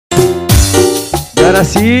Y ahora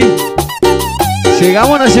sí.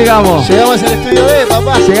 ¿Llegamos o no llegamos? Llegamos al estudio B,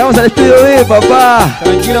 papá. Llegamos al estudio B, papá.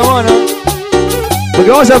 Tranquilo, mono.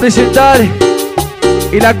 Porque vamos a presentar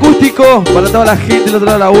el acústico para toda la gente del otro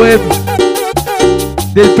lado de la web.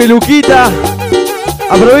 Del Peluquita.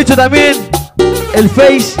 Aprovecho también el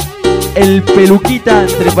Face, el Peluquita,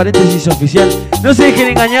 entre paréntesis oficial. No se dejen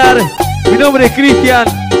engañar. Mi nombre es Cristian.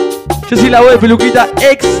 Yo soy la voz de Peluquita,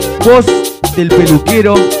 ex voz del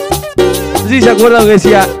peluquero. No sé si se acuerdan que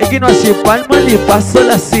decía, es que no hace palma, le pasó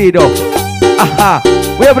la cero. Ajá.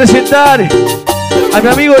 Voy a presentar a mi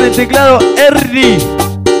amigo del teclado Ernie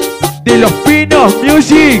de Los Pinos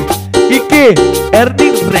Music. ¿Y qué?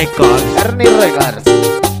 Ernie Records. Ernie Records.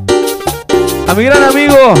 A mi gran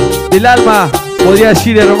amigo del alma, podría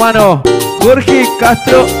decir hermano, Jorge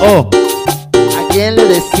Castro O. ¿A quién le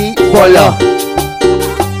decís Polo?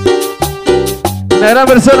 Una gran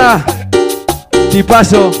persona,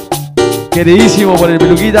 tipazo, queridísimo por el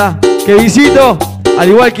Peluquita, que visito, al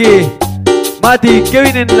igual que Mati,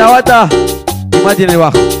 Kevin en la bata y Mati en el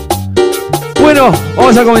bajo. Bueno,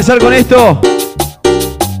 vamos a comenzar con esto,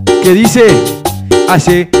 que dice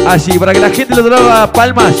así, para que la gente lo haga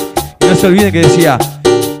palmas. No se olviden que decía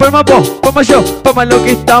palma vos, palma yo, palma lo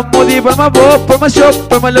que estamos de palma vos, palma yo,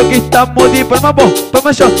 palma lo que estamos de palma vos,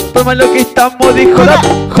 palma yo, palma lo que estamos de joda,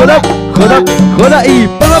 joda, joda, joda y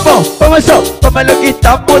palma vos, palma yo, palma lo que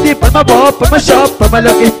estamos de palma vos, palma yo, palma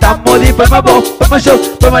lo que estamos de palma vos, palma yo,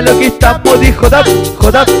 palma lo que estamos de joda,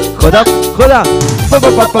 joda, joda, joda,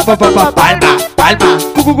 palma, palma,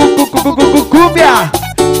 cumbia.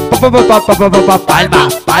 Palma, palma,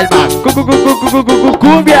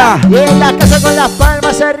 cumbia. Y en la casa con las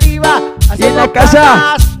palmas arriba. Y en la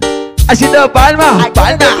casa haciendo palmas,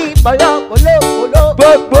 palma.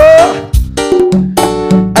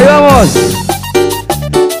 Ahí vamos.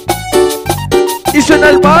 Y suena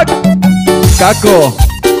el back. Caco.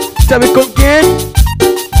 ¿Sabes con quién?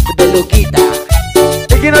 Peluquita.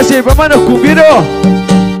 Es que no sé, mamá nos cumbiero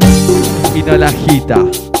y nos la agita.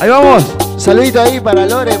 Ahí vamos. Saludito ahí para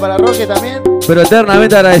Lore, para Roque también. Pero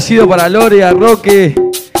eternamente agradecido para Lore y a Roque,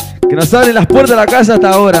 que nos abren las puertas de la casa hasta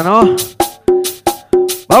ahora, ¿no?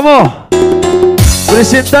 Vamos.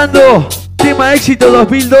 Presentando tema éxito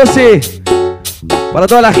 2012 para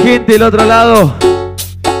toda la gente del otro lado.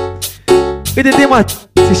 Este tema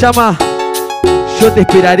se llama Yo te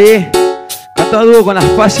esperaré. Cantado dúo con la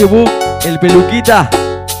Facebook, el Peluquita.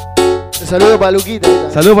 Un saludo para Luquita.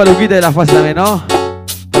 Saludos para Luquita de la fase también, ¿no?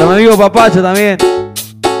 Para mi amigo Papacho también.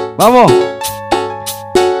 Vamos.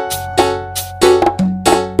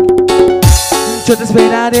 Yo te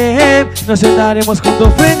esperaré, nos sentaremos juntos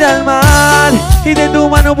frente al mar y de tu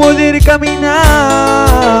mano poder caminar.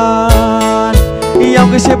 Y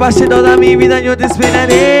aunque se pase toda mi vida yo te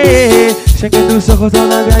esperaré. Sé que en tus ojos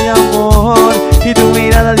todavía hay amor y tu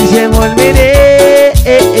mirada dice volveré.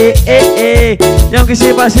 Y aunque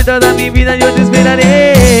se pase toda mi vida yo te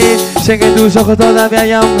esperaré. Sé que en tus ojos todavía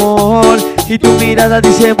hay amor y tu mirada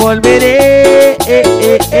dice volveré.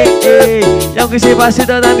 Y aunque se pase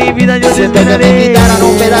toda mi vida yo te esperaré. Que me quitaran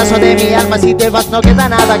un pedazo de mi alma. Si te vas no queda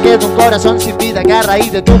nada, queda un corazón sin vida. Que a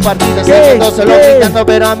raíz de tu partida se quedó solo gritando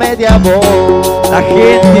pero a media voz. La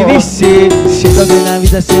gente dice, siento que la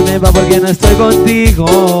vida se me va porque no estoy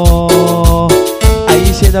contigo.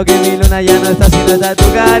 Ahí siento que mi luna ya no está, sino está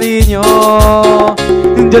tu cariño.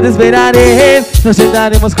 Yo te esperaré, nos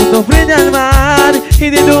sentaremos juntos frente al mar y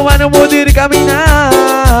de tu mano poder caminar.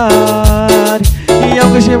 Y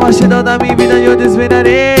aunque se pase toda mi vida yo te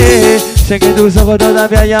esperaré. Sé que en tus ojos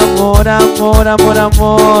todavía hay amor, amor, amor,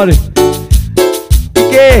 amor. ¿Y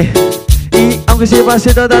qué? Y aunque se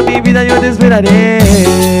pase toda mi vida yo te esperaré.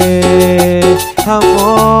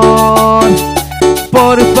 Amor,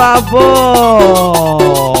 por favor.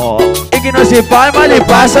 Es que no se palma, le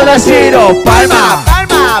paso la cero. Palma,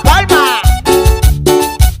 palma, palma.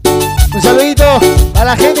 Un saludito a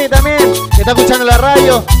la gente también que está escuchando la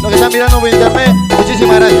radio, los que están mirando por internet.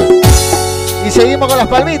 Muchísimas gracias. Y seguimos con las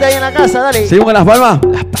palmitas ahí en la casa, dale. ¿Seguimos con las palmas?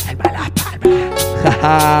 Las palmas, las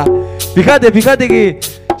palmas. Fíjate, fíjate que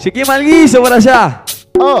se quema el guiso por allá.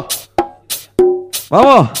 Oh.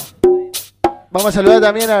 Vamos. Vamos a saludar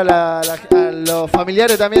también a los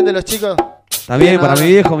familiares también de los chicos. También para mi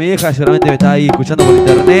viejo, mi vieja seguramente me está ahí escuchando por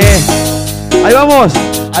internet. Ahí vamos.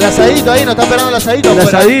 Al asadito, ahí nos está esperando el asadito. El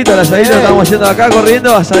asadito, estamos yendo acá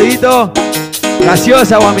corriendo, asadito.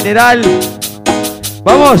 Gaseosa, agua mineral.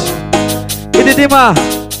 Vamos. Este tema,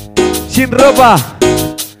 sin ropa.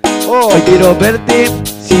 Oh. Hoy quiero verte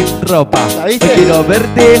sin ropa. ¿La viste? Hoy quiero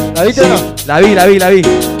verte. ¿La viste o no? La vi.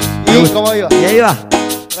 ¿Y cómo iba? Y ahí va.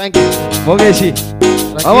 Tranquilo. ¿Vos qué decís?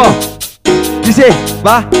 Vamos. Dice,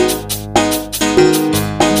 va.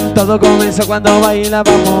 Todo comenzó cuando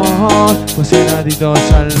bailábamos, pues ratitos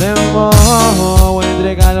al dembow,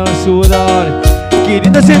 entre calor, sudor,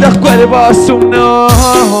 500 cuerpos, uno.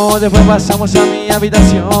 Después pasamos a mi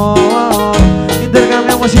habitación,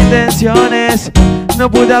 intercambiamos intenciones,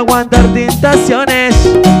 no pude aguantar tentaciones.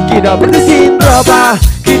 Quiero verte sin ropa,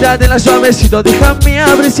 quítatela suavecito, déjame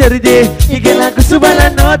apreciarte y que la cosa suba la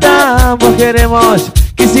nota. Ambos queremos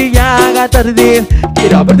que se haga tarde.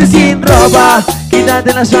 Quiero verte sin ropa,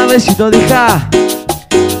 quítatela suavecito, deja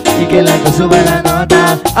y que la cosa suba la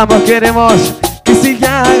nota. Ambos queremos que se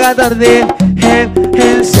haga tarde.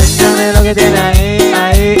 Enséñame lo que tiene ahí,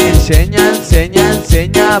 ahí. Enseña,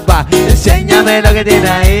 pa. Enséñame lo que tiene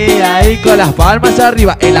ahí, ahí. Con las palmas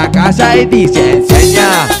arriba en la casa y dice: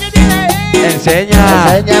 enseña.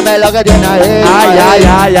 Enséñame lo que tiene ahí.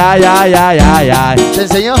 Ay. ¿Te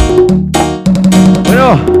enseñó?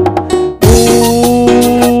 Bueno,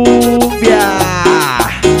 cumbia.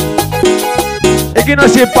 El que no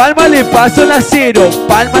hace palmas le paso la cero.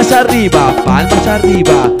 Palmas arriba,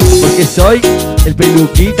 porque soy el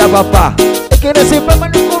peluquita, papá. El que no hace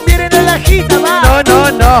palmas no conviene en la gita, va.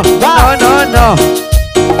 No.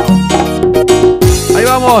 Ahí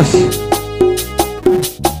vamos.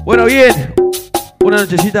 Bueno, bien. Una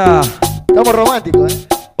nochecita. Estamos románticos,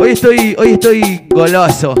 Hoy estoy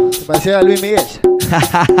goloso. Se parecía a Luis Miguel.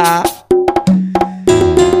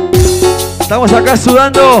 Estamos acá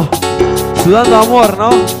sudando amor,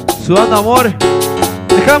 ¿no? Sudando amor.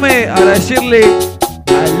 Déjame agradecerle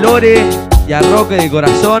a Lore y a Roque de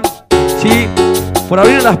corazón, ¿sí? Por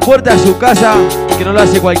abrir las puertas de su casa, que no lo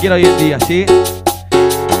hace cualquiera hoy en día, ¿sí?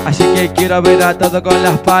 Así que quiero ver a todo con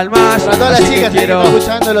las palmas. Para todas las chicas que están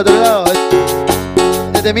escuchando del otro lado,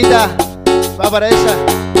 este temita va para ella.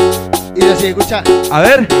 Y así, escucha. A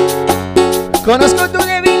ver. Conozco tu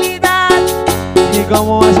debilidad ¿y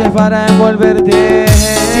cómo haces para envolverte?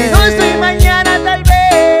 Si no estoy mañana tal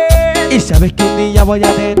vez. Y sabes que un día voy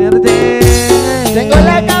a tenerte. Tengo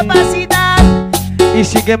la capacidad. Y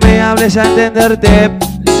sí que me hables a entenderte.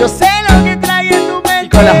 Yo sé lo que trae en tu mente. ¿Y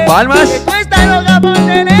con las palmas? Que tú estás loca por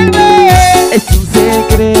tenerme. Es un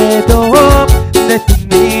secreto de tu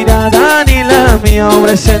mirada ni la mía, un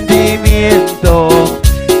presentimiento.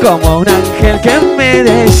 Como un ángel que me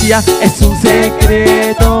decía, es un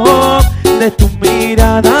secreto de tu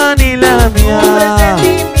mirada ni la mía. Un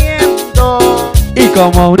presentimiento. Y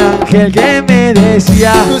como un ángel que me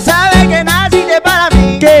decía, tú sabes que naciste para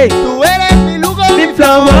mí. ¿qué? Tú eres mi lujo, mi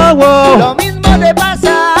flow, flow. wow. Lo mismo te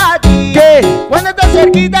pasa a ti. ¿Qué? Cuando estás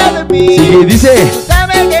cerquita de mí. Sí, dice. Tú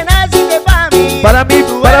sabes que naciste para mí. Para mí,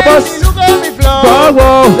 tú para eres vos. mi lujo, mi flow. Wow,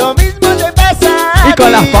 wow. Lo mismo te pasa a Y con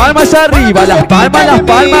ti. las palmas arriba, las palmas, las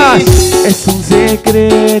palmas. Es un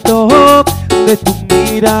secreto de tu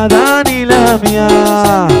mirada ni la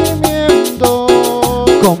mía.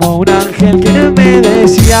 Como un ángel que me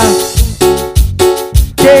decía,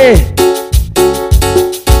 ¿qué?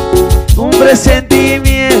 Un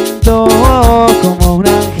presentimiento. Como un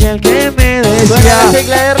ángel que me decía,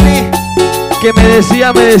 que me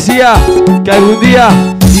decía que algún día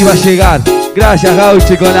iba a llegar. Gracias,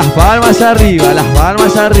 Gauchi, con las palmas arriba, las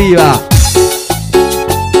palmas arriba.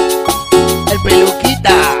 El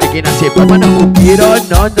peluquita. El que nace papá no cumplieron,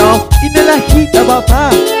 no. Y no la agita,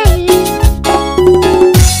 papá.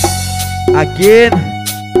 ¿A quién?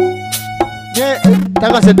 Está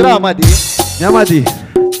concentrado, Mati. Mira, Mati.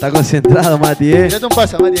 Está concentrado, Mati, Tírate un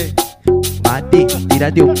paso, Mati. Mati,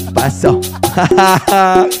 tírate un paso.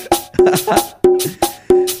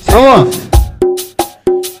 ¿Vamos?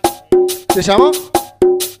 ¿Te llamó?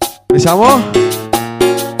 ¿Me llamó?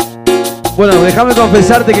 Bueno, déjame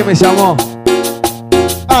confesarte que me llamó.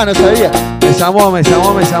 Ah, no sabía. Me llamó.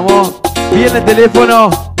 Vi en el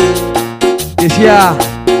teléfono, decía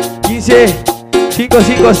 15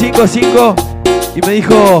 5555 y me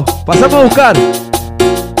dijo, pasamos a buscar.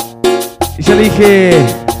 Y yo le dije,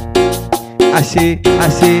 así.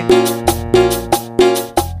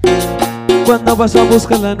 Cuando paso a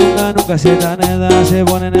buscarla nunca se da nada. Se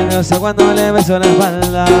pone nerviosa cuando le beso la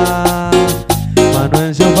espalda. Mano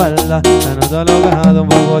en su falda, la noto locada, un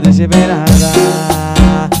poco desesperada.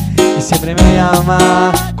 Y siempre me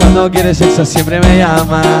llama, cuando quiere sexo siempre me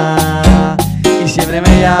llama. Y siempre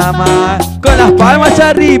me llama, con las palmas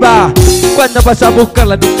arriba. Cuando paso a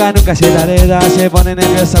buscarla nunca se da nada. Se pone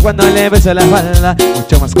nerviosa cuando le beso la espalda.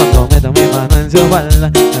 Mucho más cuando meto mi mano en su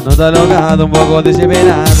falda. La noto locada, un poco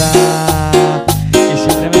desesperada.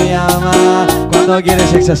 Siempre me llama, cuando quiere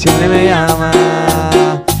sexo siempre me llama.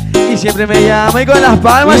 Y siempre me llama y con las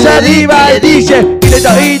palmas arriba le dice, y le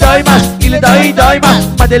doy más, y le doy más.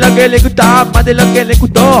 Más de lo que le gusta, más de lo que le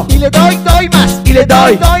gustó. Y le doy más, y le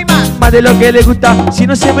doy más. más de lo que le gusta, si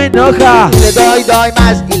no se me enoja. Y le doy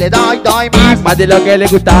más, y le doy más. Más de lo que le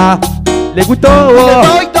gusta, le gustó. Y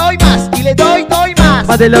le doy más, y le doy más.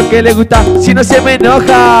 Más de lo que le gusta, si no se me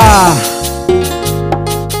enoja.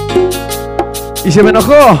 Y se me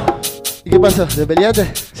enojó. ¿Y qué pasó? ¿Te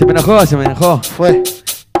peleaste? Se me enojó. Fue.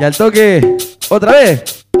 Y al toque, otra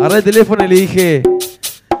vez, agarré el teléfono y le dije,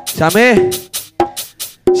 llamé,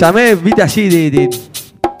 viste así de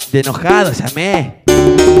enojado, llamé.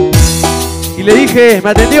 Y le dije, me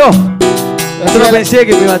atendió. Yo no pensé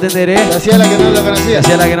que me iba a atender, Se hacía la que no lo conocía.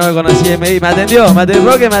 Hacía la que no me conocía y me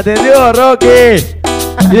atendió, Roque.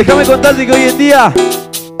 Y déjame contarte que hoy en día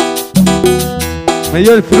me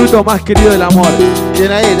dio el fruto más querido del amor.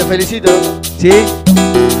 Bien ahí, te felicito. ¿Sí?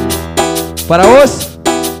 Para vos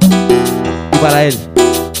y para él.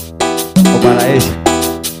 O para ella.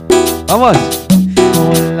 Vamos.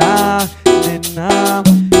 Hola, nena,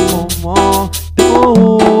 ¿cómo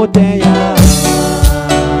tú te llamas?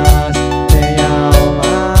 Te llamas.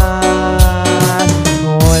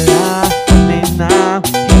 Hola, nena,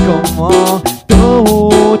 ¿cómo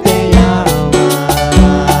tú te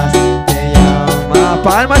llamas? Te llamas.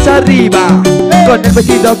 Palmas arriba. Con el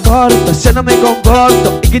vestido corto, yo no me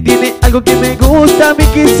comporto. Y que tiene algo que me gusta, me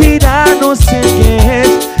quisiera, no sé qué es.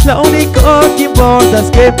 Lo único que importa es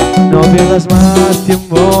que no pierdas más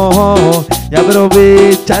tiempo. Y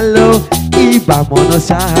aprovechalo y vámonos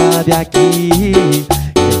ya de aquí.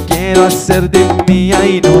 Que quiero hacerte mía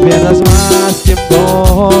y no pierdas más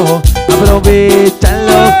tiempo.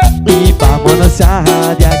 Aprovechalo y vámonos ya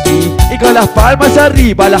de aquí. Y con las palmas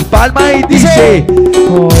arriba, las palmas y dice: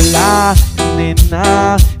 hola,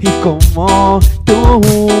 nena, ¿y cómo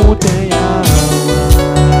tú te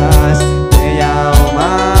llamas? Te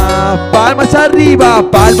llamas. Palmas arriba,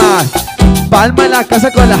 palmas. Palma en la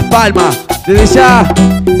casa con las palmas. Desde ya,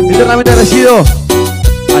 eternamente agradecido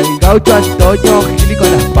al gaucho Antonio Gili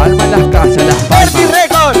con las palmas en las casas, las palmas.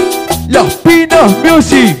 Record. Los Pinos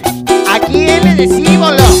Music. ¿A quién le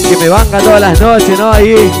decímoslo? Que me bancan todas las noches, ¿no?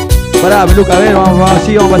 Ahí. Pará, Peluca, a ver, vamos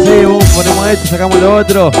así, ponemos esto, sacamos lo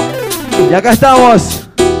otro. Y acá estamos.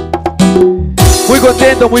 Muy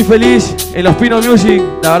contento, muy feliz en Los Pinos Music.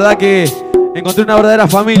 La verdad que encontré una verdadera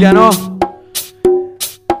familia, ¿no?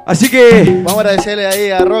 Así que vamos a agradecerle ahí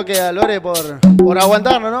a Roque, a Lore por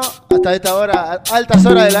aguantarnos, ¿no? Hasta esta hora, altas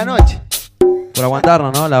horas de la noche. Por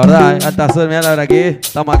aguantarnos, ¿no? La verdad, altas horas, mirá la hora que es.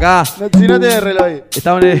 Estamos acá. No, si no te reloj.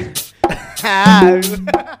 Estamos en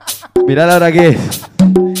mirá la hora que es.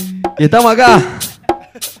 Y estamos acá.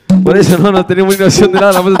 Por eso no tenemos ni noción de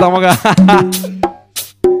nada, por eso estamos acá.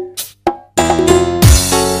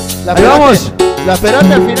 Ahí vamos. ¿La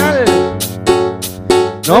esperaste al final?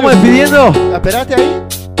 ¿Nos vamos despidiendo? ¿La esperaste ahí?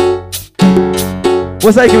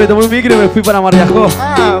 Vos sabés que me tomé un micro y me fui para Marriajó.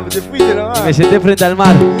 Ah, te fuiste nomás. Y me senté frente al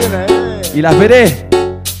mar. Bien, y la esperé.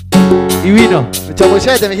 Y vino. Me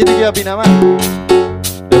chapullaste, me dijiste que iba a Pinamar.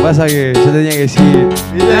 Lo que pasa es que yo tenía que decir,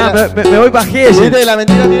 me voy para Gelle. Viste que la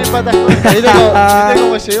mentira tiene patas cortas. ¿Viste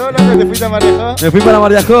cómo llegó, loco? Te fuiste a Marriajó. Me fui para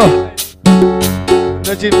Marriajó.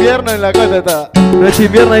 Noche invierno en la costa estaba. Noche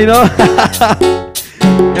invierno ahí, ¿no?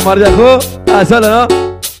 En Marriajó. Solo, ¿no?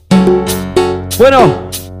 Bueno.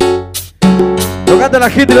 Lo canta la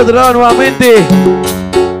gente del otro lado nuevamente.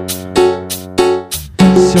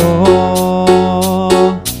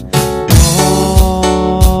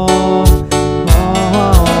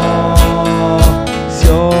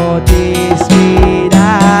 Yo te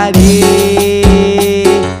esperaré.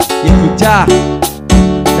 Y escucha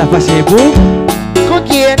la Facebook. ¿Con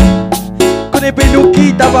quién? Con el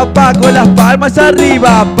Peluquita, papá, con las palmas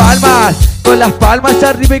arriba, palmas. Con las palmas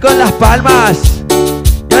arriba y con las palmas.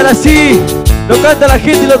 Y ahora sí, lo canta la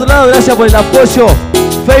gente del otro lado, gracias por el apoyo.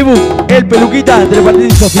 Facebook, el Peluquita, del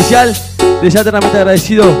partido oficial. Les eternamente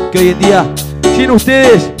agradecido que hoy en día, sin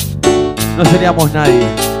ustedes, no seríamos nadie.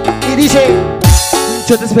 Y dice: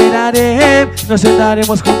 yo te esperaré, nos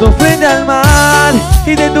sentaremos juntos frente al mar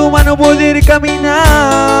y de tu mano poder caminar.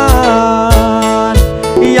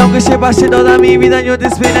 Y aunque se pase toda mi vida, yo te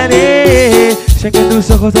esperaré. Sé que en tus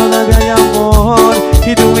ojos todavía hay amor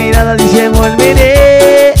y tu mirada dice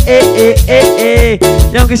volveré.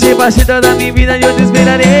 Y aunque se pase toda mi vida, yo te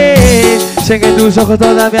esperaré. Sé que en tus ojos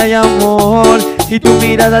todavía hay amor y tu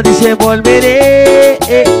mirada dice volveré.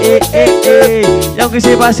 Y aunque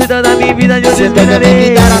se pase toda mi vida, yo te esperaré. Que me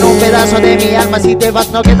quitaran un pedazo de mi alma. Si te vas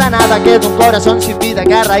no queda nada, queda un corazón sin vida.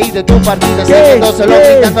 Que a raíz de tu partida se quedó solo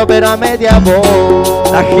gritando pero a media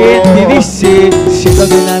voz. La gente dice, siento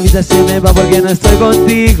que la vida se me va porque no estoy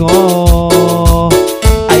contigo.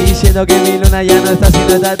 Ahí siento que mi luna ya no está, si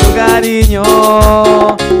no está tu cariño.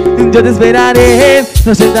 Yo te esperaré,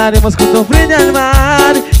 nos sentaremos juntos frente al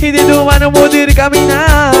mar y de tu mano poder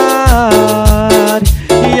caminar.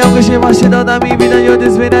 Y aunque se pase toda mi vida yo te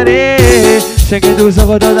esperaré. Sé que en tus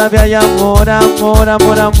ojos todavía hay amor, amor,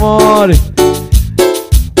 amor, amor. ¿Y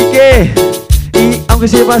qué? Y aunque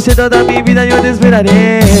se pase toda mi vida yo te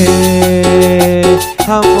esperaré.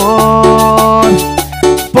 Amor,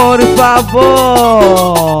 por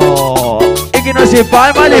favor. El que no se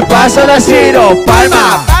palma le pasa la cero.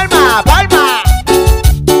 Palma, palma, palma.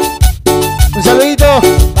 Un saludito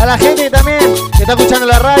a la gente también que está escuchando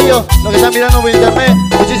la radio, los que están mirando por internet.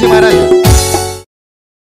 Muchísimas gracias.